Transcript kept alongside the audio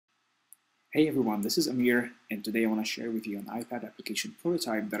Hey everyone, this is Amir, and today I want to share with you an iPad application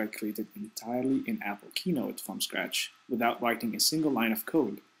prototype that I created entirely in Apple Keynote from scratch without writing a single line of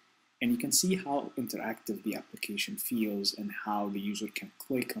code. And you can see how interactive the application feels and how the user can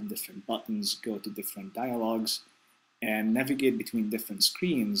click on different buttons, go to different dialogues, and navigate between different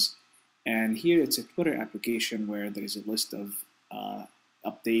screens. And here it's a Twitter application where there is a list of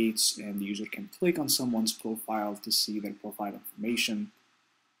updates, and the user can click on someone's profile to see their profile information.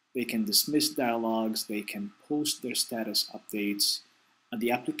 They can dismiss dialogues, they can post their status updates. The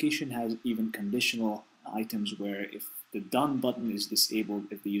application has even conditional items where if the done button is disabled,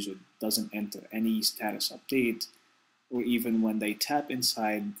 if the user doesn't enter any status update, or even when they tap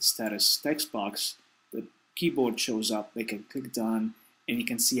inside the status text box, the keyboard shows up, they can click done, and you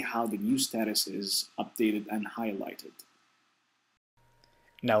can see how the new status is updated and highlighted.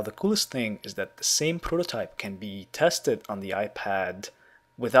 Now, the coolest thing is that the same prototype can be tested on the iPad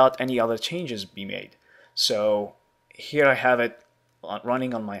without any other changes be made. So here I have it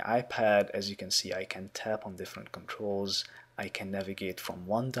running on my iPad. As you can see, I can tap on different controls. I can navigate from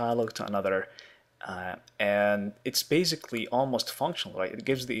one dialog to another. And it's basically almost functional, right? It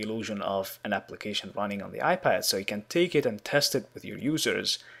gives the illusion of an application running on the iPad. So you can take it and test it with your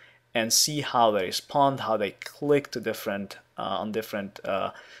users and see how they respond, how they click to different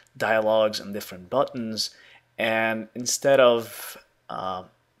dialogues and different buttons. And instead of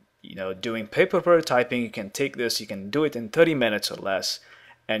doing paper prototyping, you can take this, you can do it in 30 minutes or less,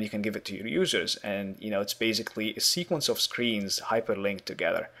 and you can give it to your users. And it's basically a sequence of screens hyperlinked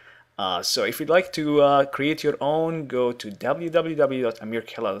together. So if you'd like to create your own, go to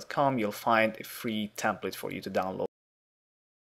www.amirkella.com. You'll find a free template for you to download.